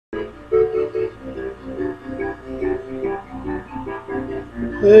Hey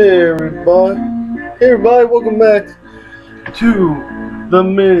everybody, welcome back to the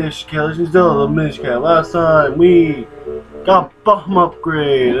Minish cat. Legend of Zelda, the Minish cat. Last time we got bomb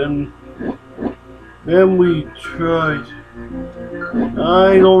upgrade and then we tried.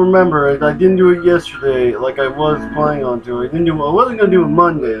 I don't remember it. I didn't do it yesterday like I was planning on to. I wasn't gonna do it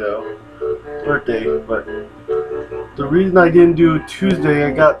Monday though. Birthday, but the reason I didn't do it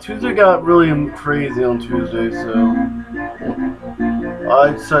Tuesday, Tuesday got really crazy on Tuesday, so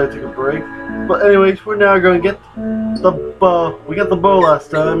I decided to take a break. But anyways, we're now gonna get the bow. We got the bow last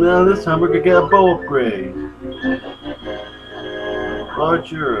time. Now this time we're gonna get a bow upgrade.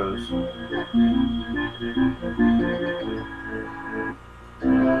 Large euros.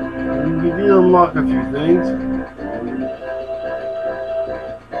 And we did unlock a few things.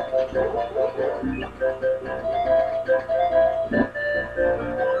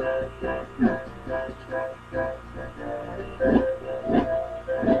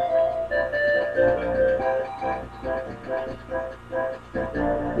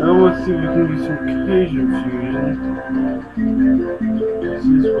 Now let's see if we can do some Cajun fusion. This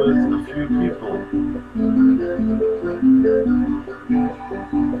is with a few people.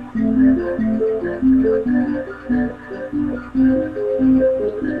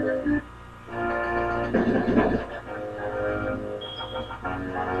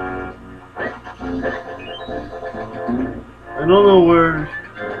 I don't know where.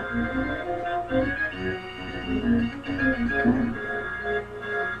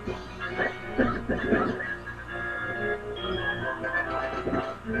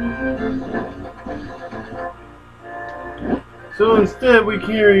 So instead we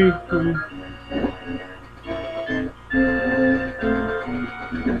carry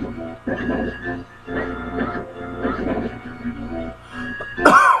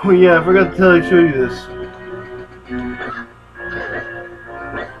oh yeah, I forgot to show you this.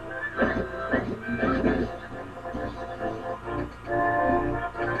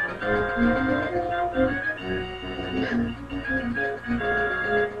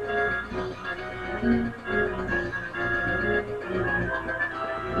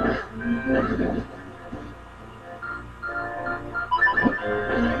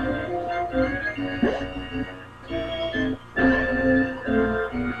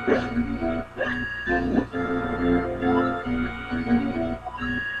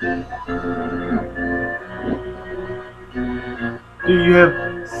 You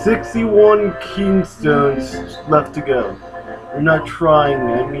have 61 kingstones left to go. You're not trying,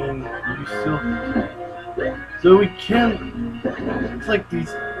 I mean, you still... So we can't... It's like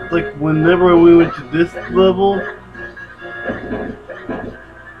these... Like, whenever we went to this level...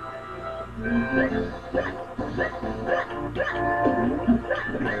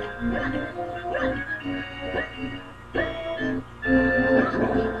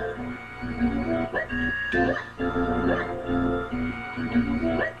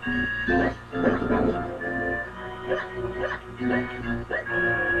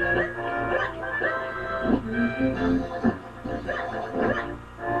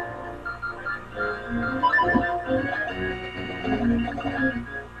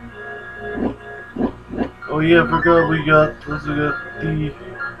 Oh yeah, I forgot we got, let's look at the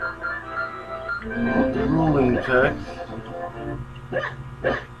ruling text.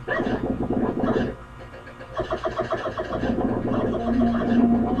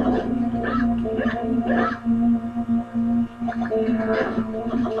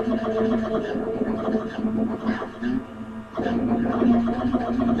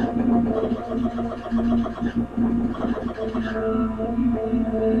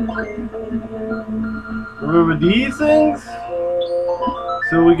 Remember these things?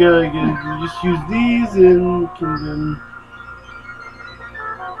 So we just use these and can then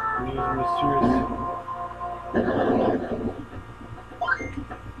use mysterious.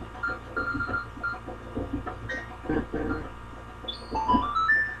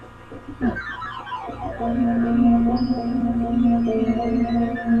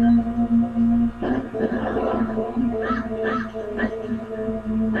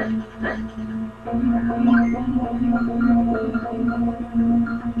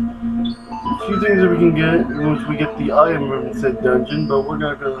 A few things that we can get once we get the item room in said dungeon, but we're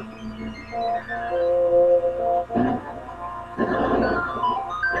not gonna.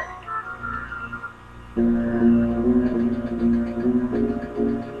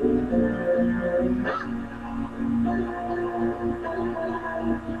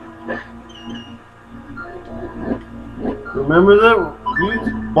 Remember that? Use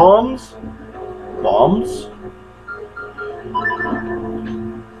bombs? Bombs?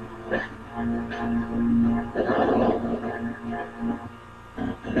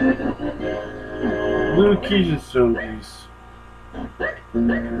 blue Keystone stone piece.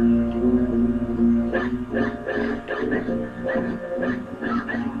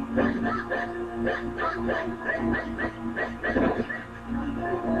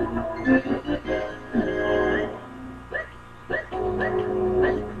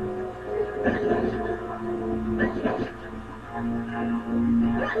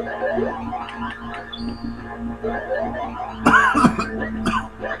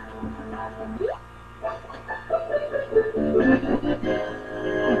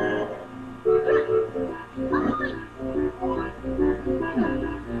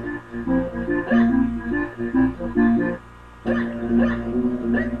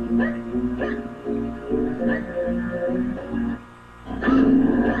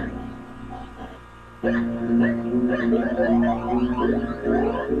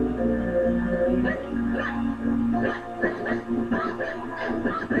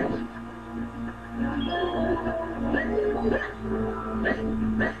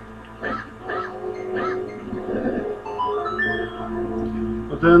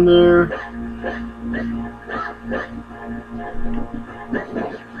 But then there.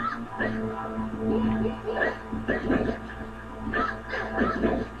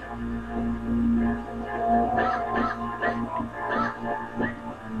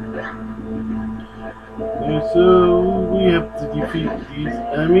 And so we have to defeat these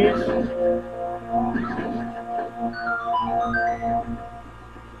enemies.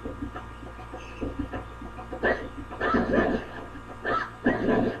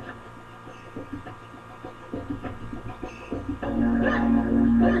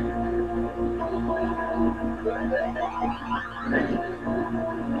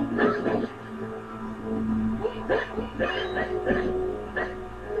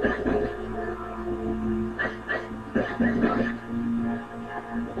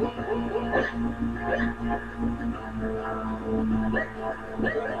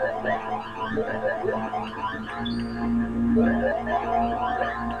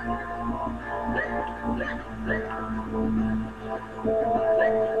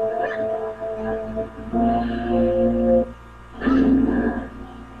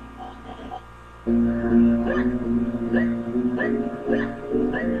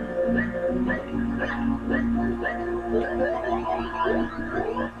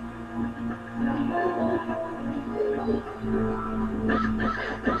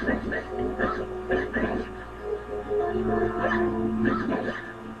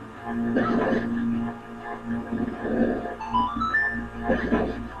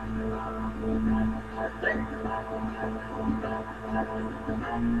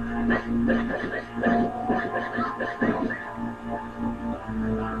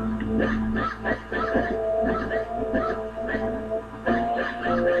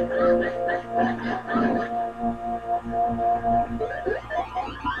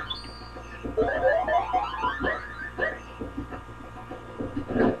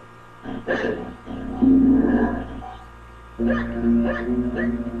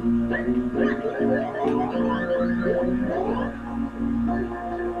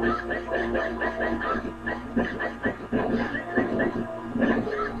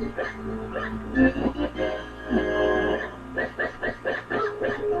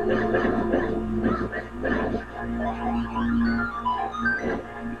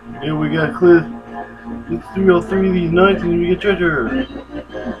 Yeah, we gotta clear. Let's do all three of these nights and we get treasure.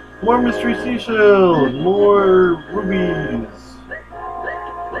 More mystery seashells, more rubies.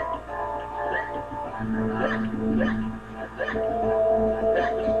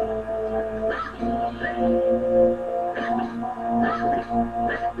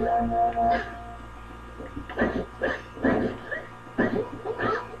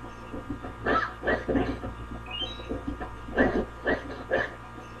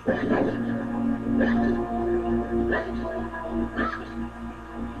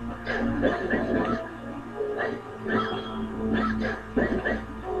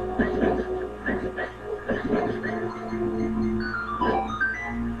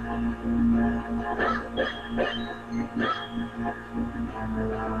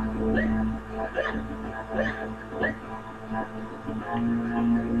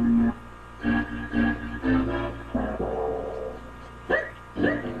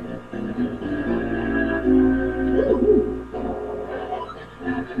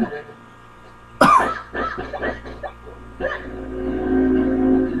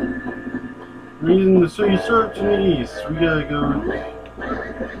 Reason to see search in the east. We gotta go.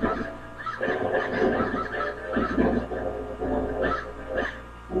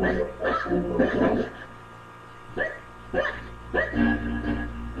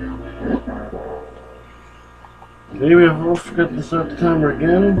 Maybe I will forget to start the timer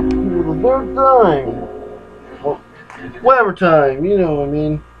again. For the third time. Well, whatever time, you know what I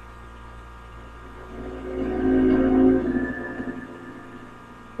mean.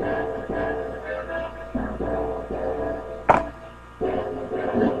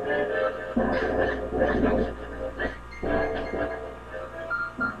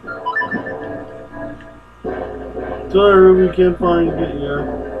 Sorry, Ruby, can't find it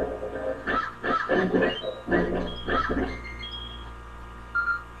here.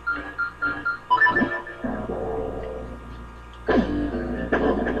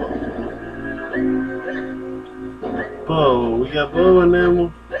 Bow. We got bow and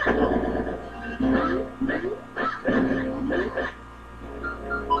then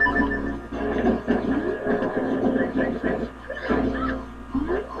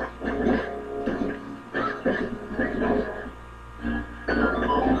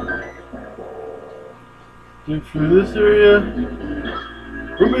dig through this area.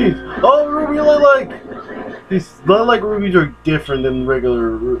 Rubies! Oh, Ruby Lilac! These Lilac rubies are different than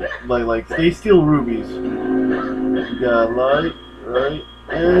regular Lilacs. They steal rubies. You got light, right?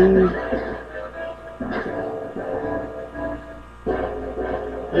 And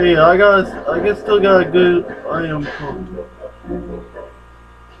hey, I still got a good item.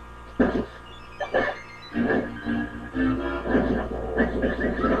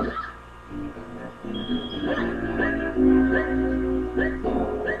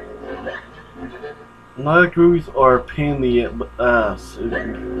 Lilac rubies are a pain in the ass. Oh,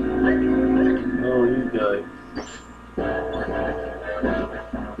 you guys.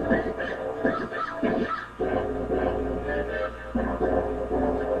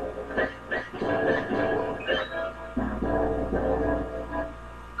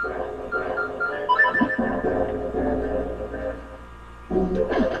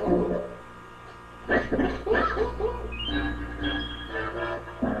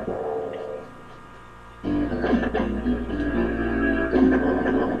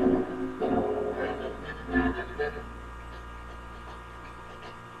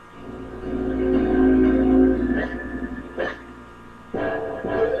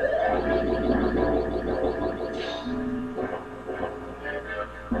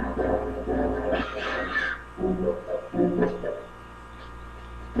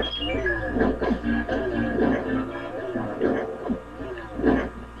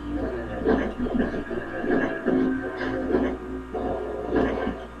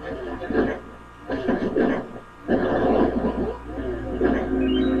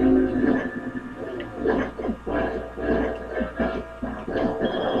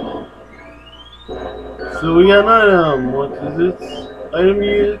 So we got an item. What is it? Item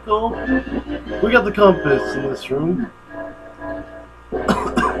you call? We got the compass in this room.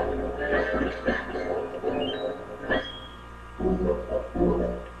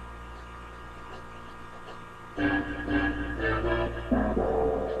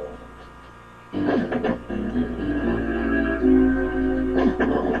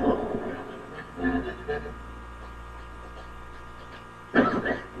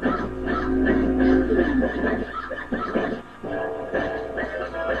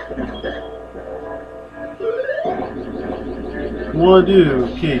 What do I do?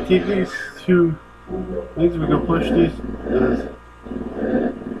 Okay, take these two things. We're gonna push these.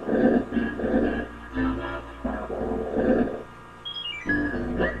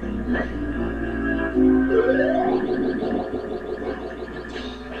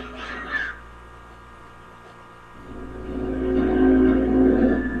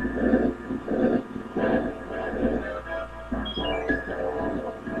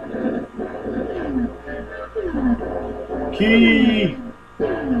 Key!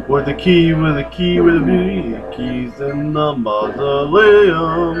 With the key, with a key, with a key. Keys in the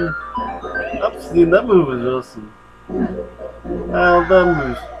mausoleum. I've seen that movie, is awesome. That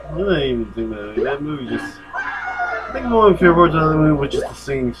movie. I didn't even think that movie just. I think one of my favorite parts of the movie was just the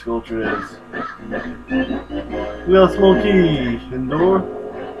singing sculpture is. We got a small key and door.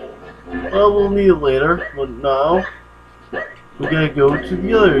 Well, we'll need it later, but now we gotta go to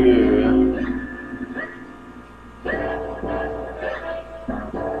the other area.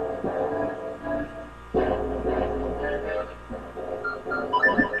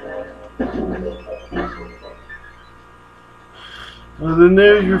 Well, then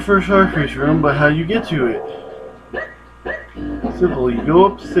there's your first Archfish room, but how do you get to it? Simple, you go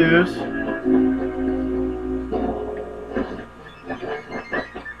upstairs.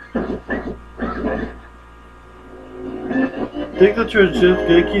 Take the church shift,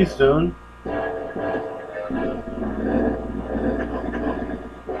 get a keystone.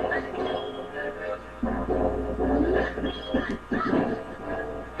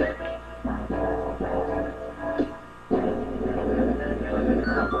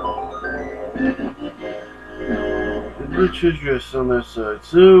 The bridge is just on that side,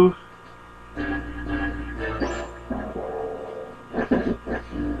 so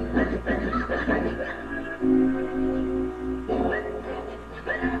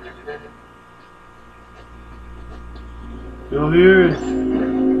go here.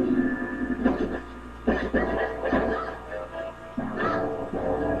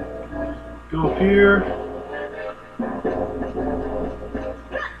 Go here.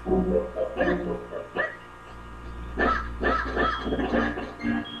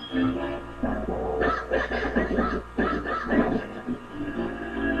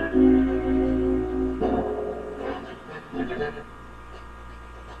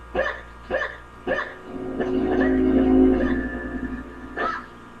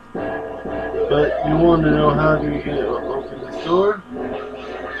 But you want to know how do you get open this door?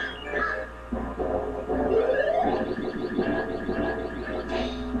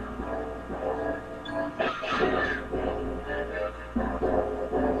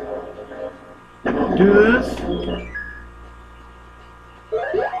 Do this.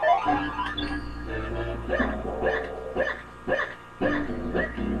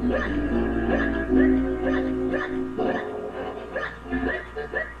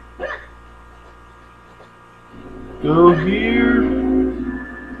 Go here,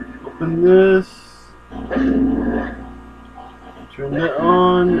 open this, turn that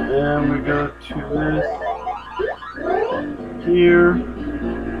on, and we go to this, here,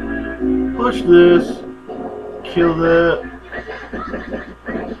 push this, kill that,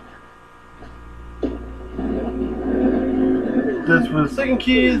 that's where the second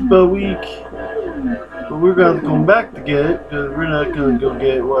key is, but we're going to come back to get it, because we're not going to go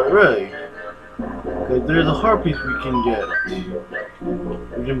get it right away. Because there's a heart piece we can get,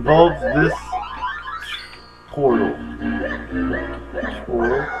 which involves this portal.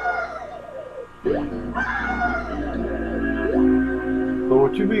 But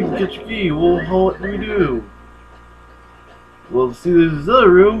we're too big to get your key. Well, what do we do? Well, see, there's this other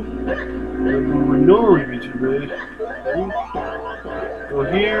room that would normally be too big. Go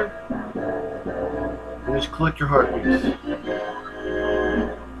here and just collect your heart piece.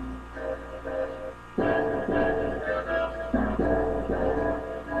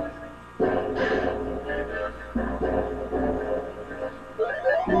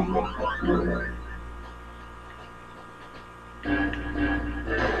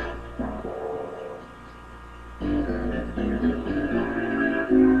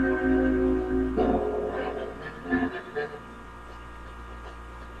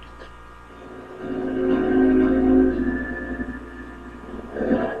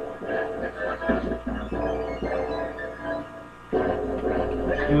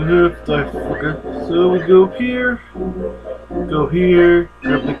 So we go up here,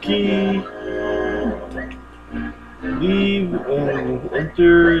 grab the key, leave, and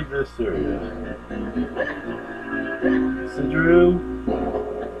enter this area. Center room.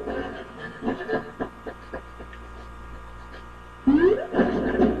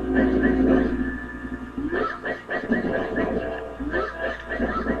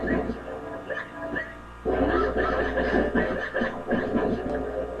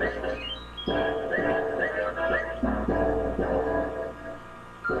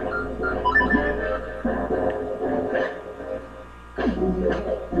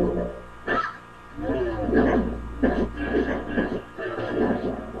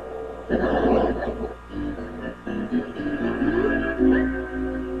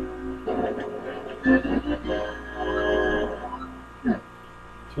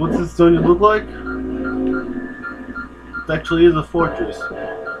 So what's this going to look like? It actually is a fortress.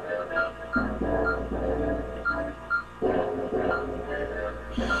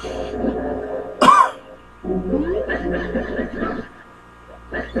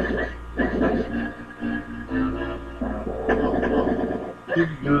 We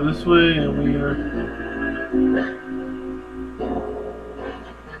can go this way and we are...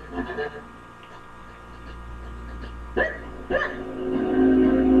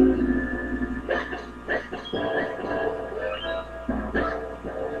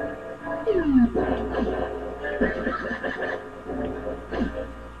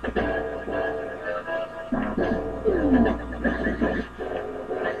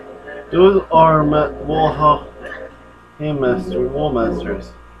 Those are wall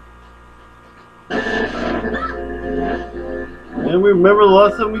masters. And we remember the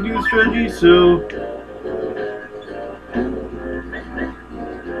last time we do strategy, so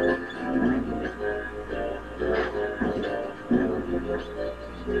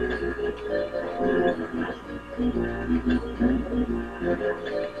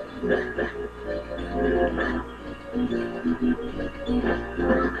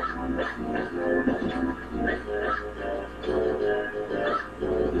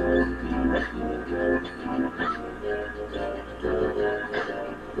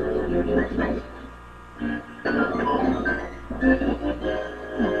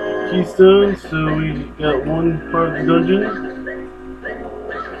Keystone, so we got one part of the dungeon.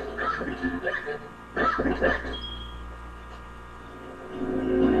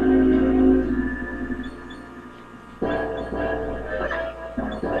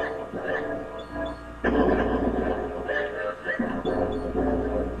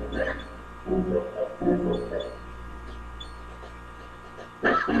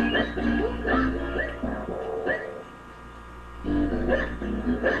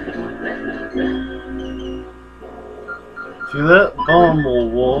 See that? Bomb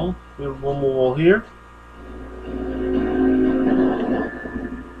wall. We have one more wall here.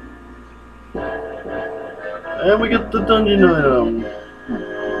 And we get the dungeon item.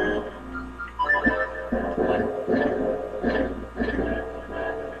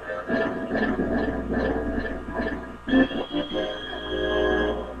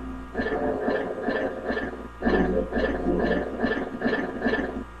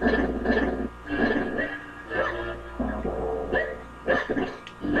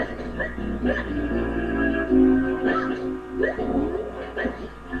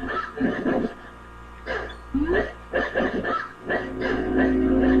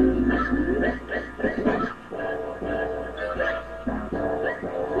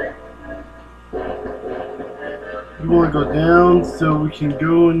 We want to go down so we can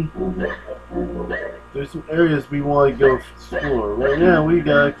go and there's some areas we want to go explore. Right now we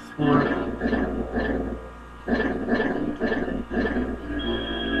gotta explore.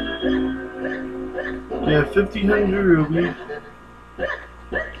 Yeah, 1,500 rubies.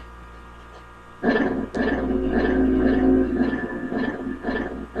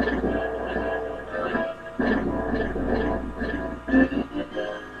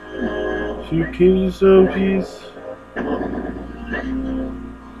 Few keystone piece.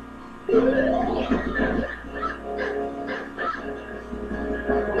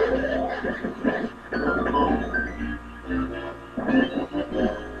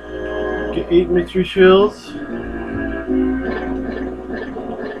 Get 8 mystery shells.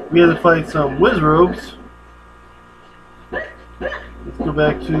 We had to fight some wizrobes. Let's go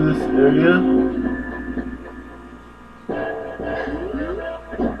back to this area.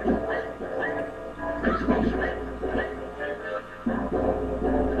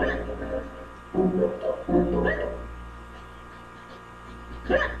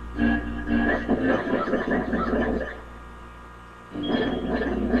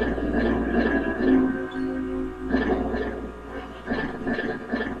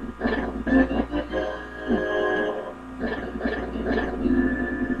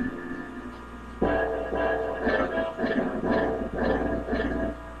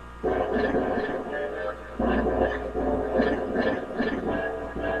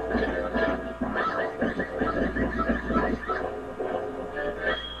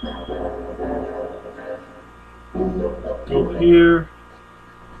 Go here.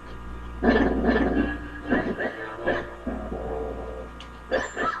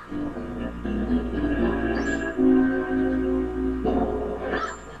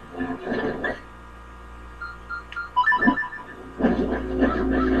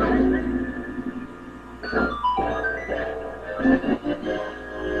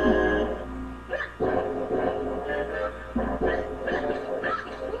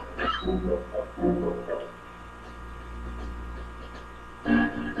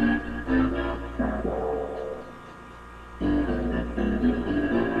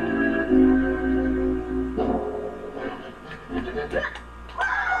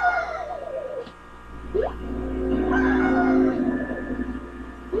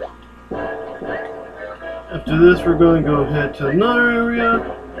 After this, we're going to go ahead to another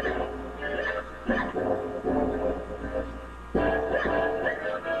area.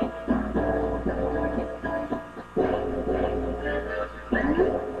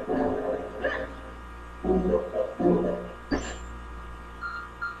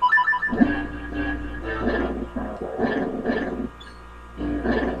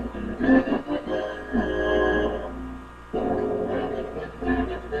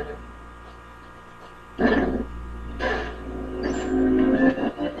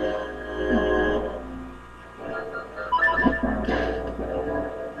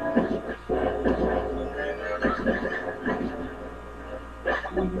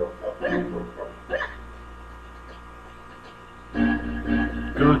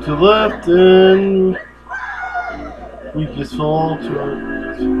 go to the left and we just fall to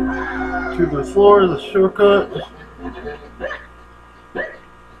the floor, the shortcut.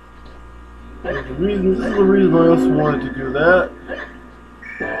 This is the reason I also wanted to do that.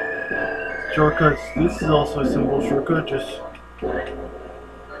 Shortcuts, this is also a simple shortcut, just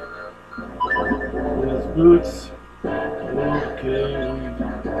his boots. Okay,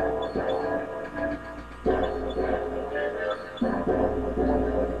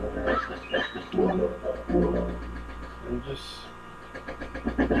 and just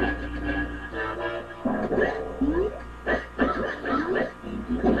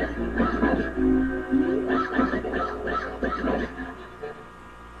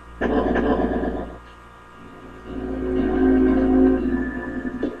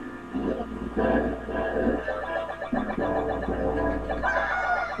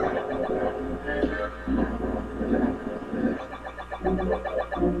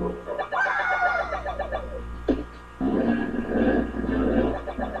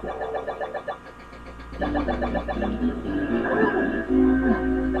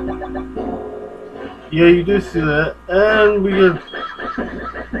yeah, you do see that, and we get,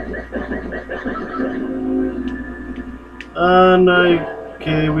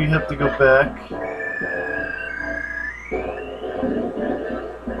 okay, we have to go back.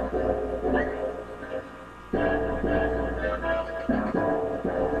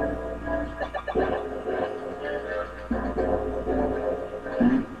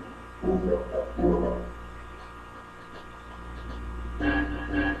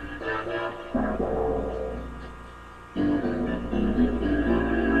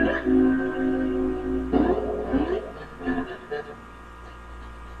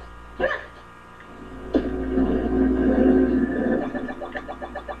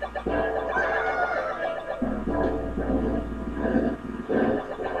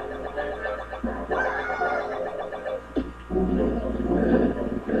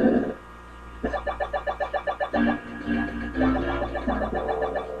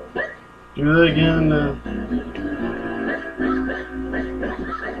 Do that again.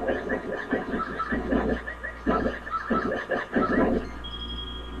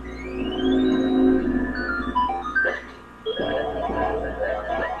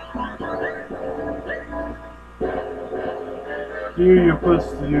 Here you're supposed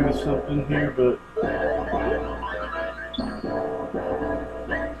to do something here, but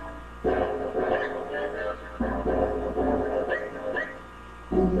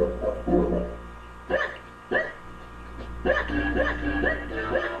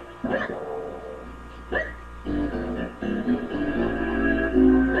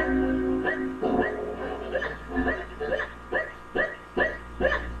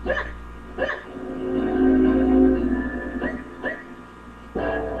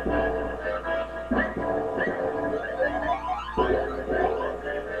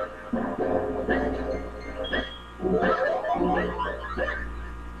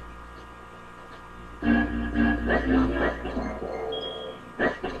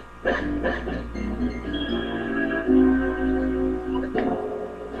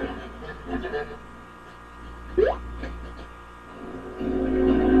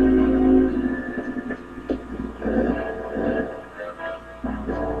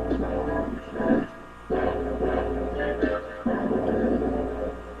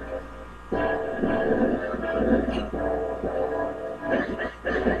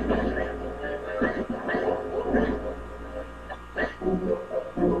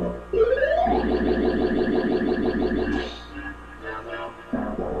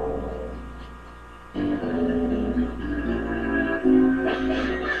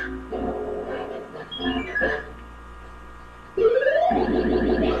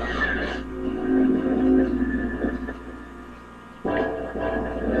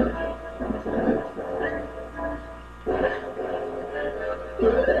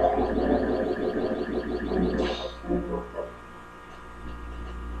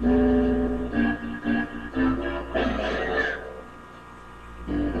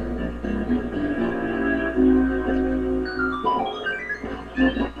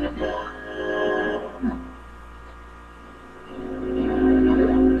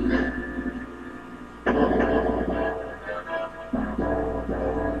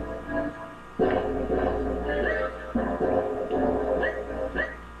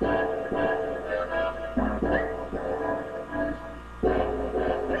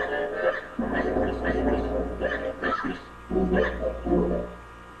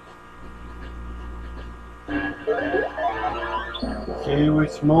okay, we're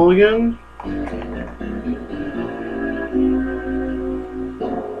small again.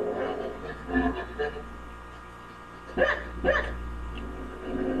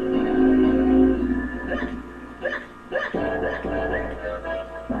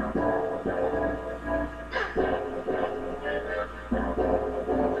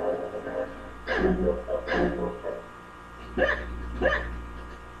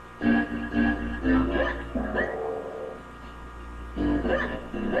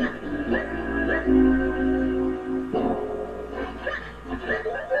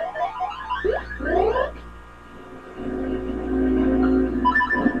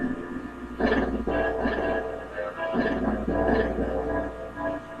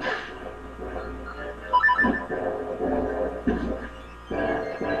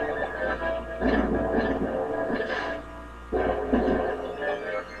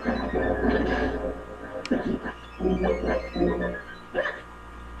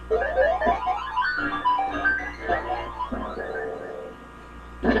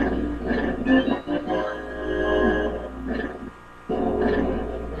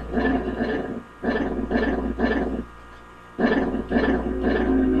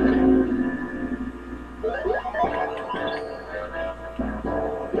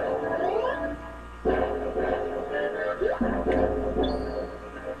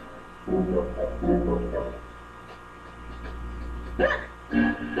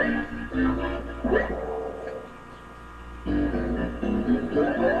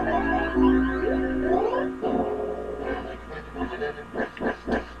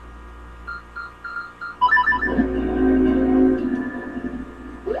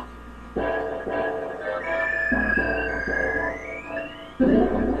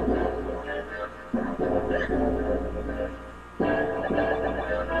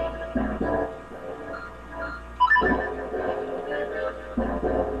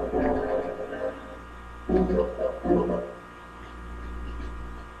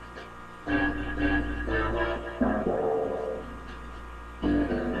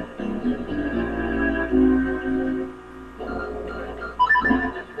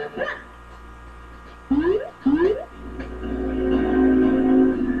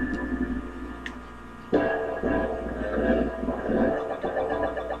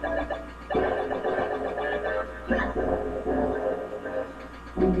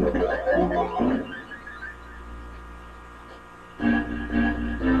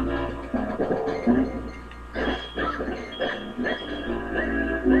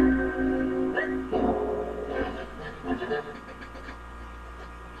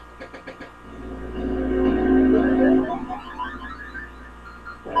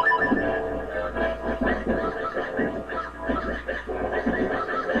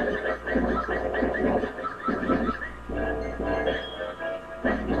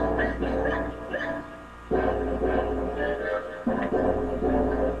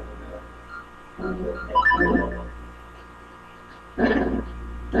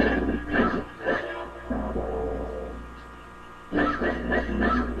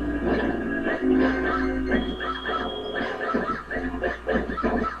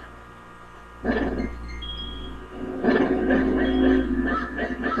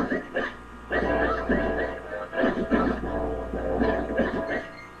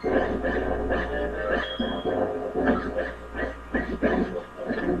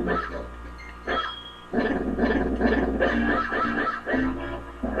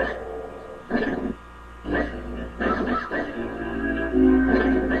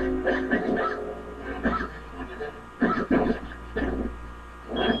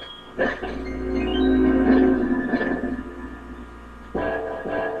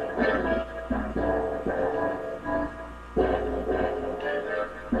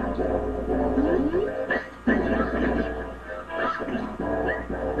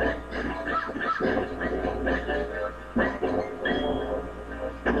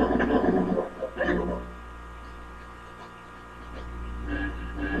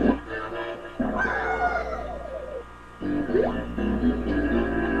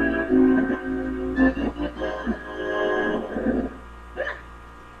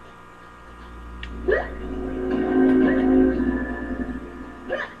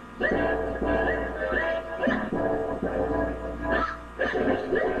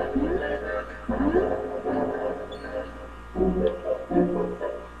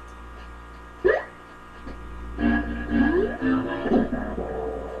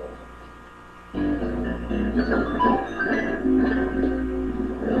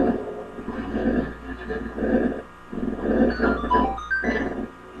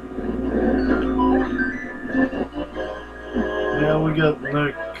 Now we got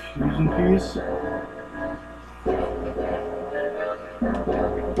the fusion piece.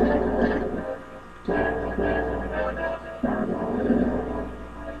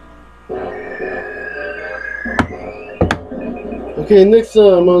 Okay, next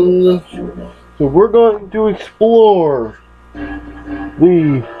time on the, so we're going to explore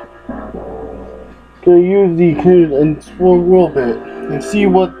the gonna use the canoe and explore a little bit and see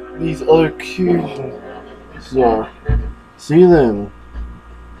what these other creations are. See you then.